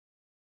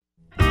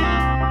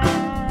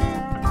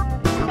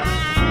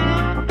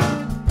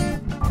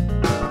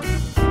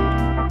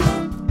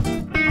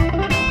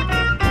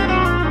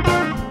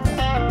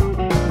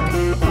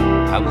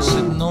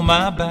on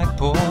my back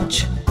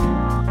porch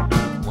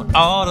one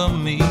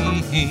autumn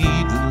eve.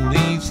 The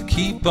leaves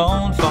keep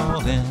on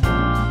falling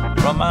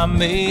from my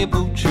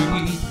maple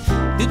tree.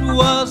 It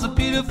was a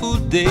beautiful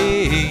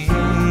day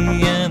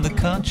in the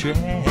country,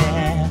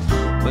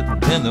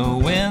 but then the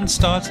wind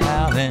starts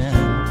howling.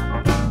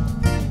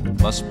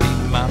 Must be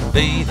my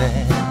baby,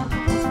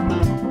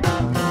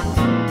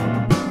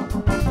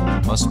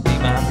 must be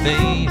my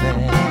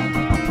baby.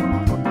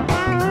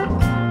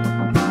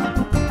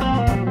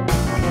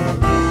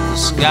 The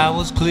sky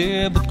was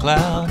clear but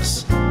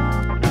clouds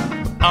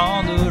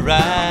on the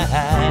rise.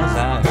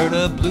 I heard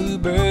a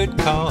bluebird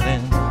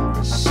calling,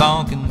 a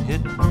song can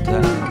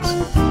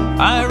hypnotize.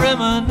 I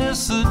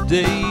reminisce the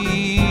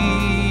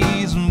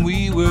days when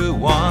we were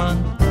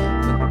one,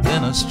 but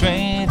then a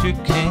stranger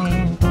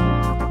came,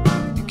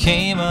 you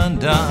came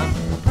undone.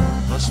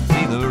 Must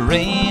be the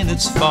rain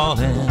that's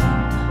falling,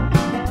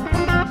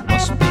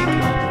 must be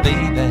my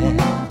baby.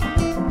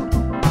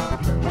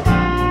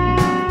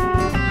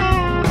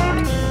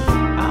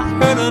 I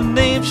heard her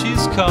name,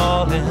 she's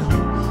calling,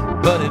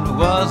 but it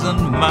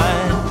wasn't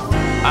mine.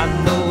 I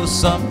know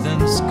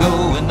something's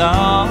going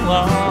on.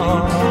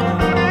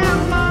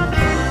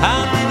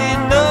 How did he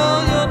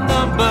know your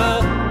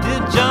number?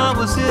 Dear John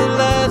was here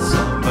last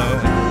summer.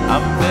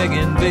 I'm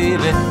begging,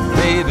 baby,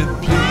 baby,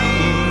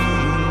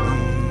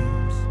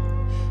 please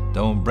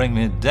don't bring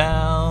me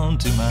down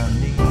to my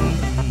knees.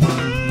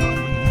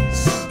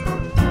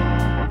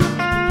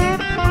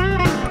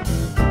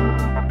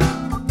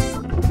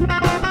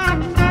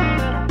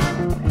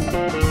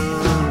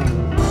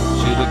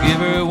 Give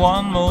her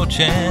one more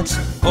chance,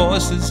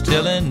 voices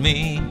telling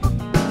me,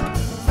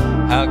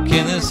 how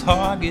can this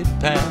heart get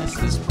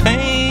past this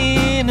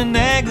pain and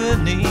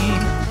agony?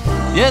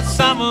 Yes,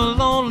 I'm a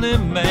lonely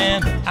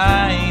man, but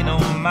I ain't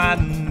on my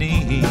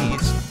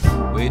knees,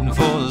 waiting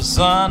for the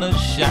sun to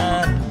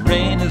shine.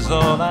 Rain is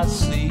all I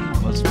see,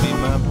 must be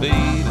my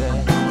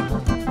baby,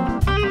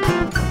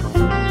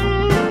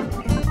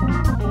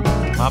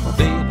 my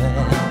baby.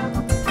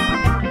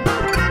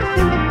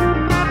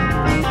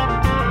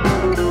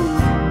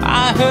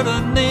 I heard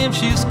her name,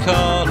 she's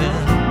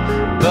calling,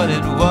 but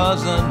it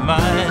wasn't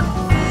mine.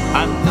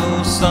 I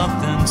know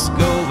something's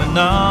going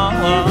on.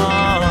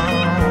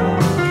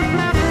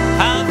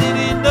 How did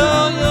he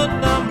know your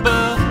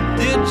number?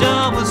 Dear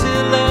John was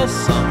here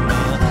last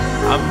summer.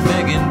 I'm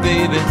begging,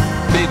 baby,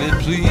 baby,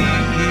 please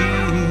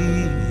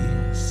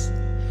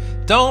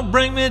don't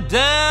bring me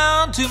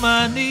down to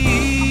my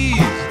knees.